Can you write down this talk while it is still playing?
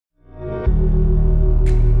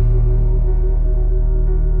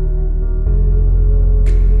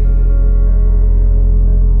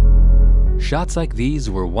Shots like these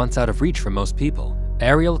were once out of reach for most people.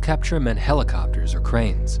 Aerial capture meant helicopters or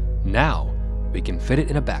cranes. Now, we can fit it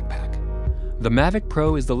in a backpack. The Mavic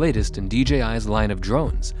Pro is the latest in DJI's line of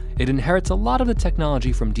drones. It inherits a lot of the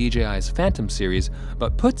technology from DJI's Phantom series,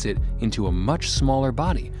 but puts it into a much smaller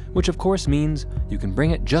body, which of course means you can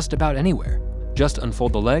bring it just about anywhere. Just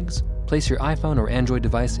unfold the legs, place your iPhone or Android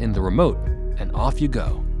device in the remote, and off you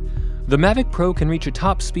go. The Mavic Pro can reach a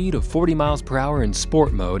top speed of 40 miles per hour in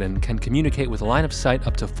sport mode and can communicate with a line of sight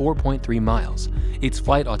up to 4.3 miles. Its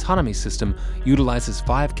flight autonomy system utilizes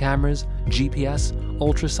 5 cameras, GPS,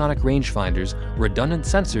 ultrasonic rangefinders, redundant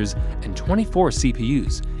sensors, and 24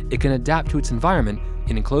 CPUs. It can adapt to its environment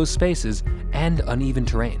in enclosed spaces and uneven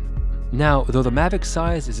terrain. Now, though the Mavic's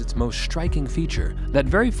size is its most striking feature, that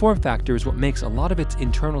very form factor is what makes a lot of its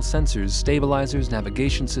internal sensors, stabilizers,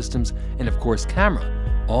 navigation systems, and of course camera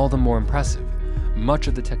all the more impressive. Much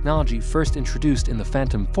of the technology first introduced in the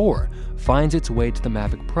Phantom 4 finds its way to the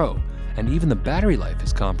Mavic Pro, and even the battery life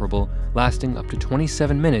is comparable, lasting up to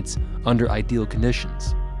 27 minutes under ideal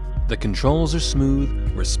conditions. The controls are smooth,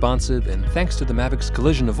 responsive, and thanks to the Mavic's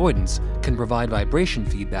collision avoidance, can provide vibration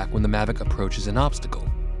feedback when the Mavic approaches an obstacle.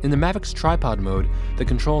 In the Mavic's tripod mode, the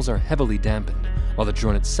controls are heavily dampened, while the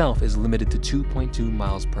drone itself is limited to 2.2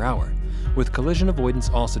 miles per hour. With collision avoidance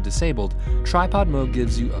also disabled, tripod mode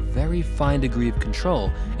gives you a very fine degree of control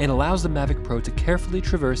and allows the Mavic Pro to carefully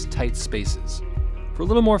traverse tight spaces. For a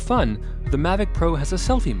little more fun, the Mavic Pro has a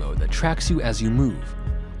selfie mode that tracks you as you move.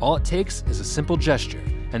 All it takes is a simple gesture,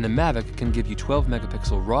 and the Mavic can give you 12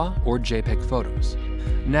 megapixel RAW or JPEG photos.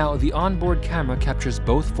 Now, the onboard camera captures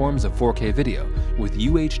both forms of 4K video, with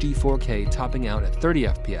UHD 4K topping out at 30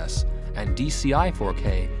 FPS and DCI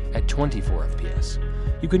 4K at 24 FPS.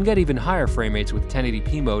 You can get even higher frame rates with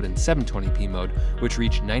 1080p mode and 720p mode, which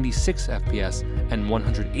reach 96 FPS and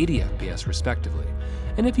 180 FPS respectively.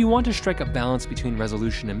 And if you want to strike a balance between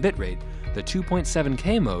resolution and bitrate, the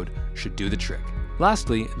 2.7K mode should do the trick.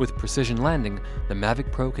 Lastly, with precision landing, the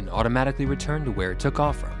Mavic Pro can automatically return to where it took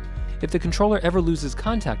off from. If the controller ever loses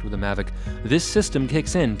contact with the Mavic, this system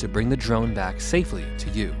kicks in to bring the drone back safely to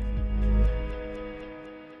you.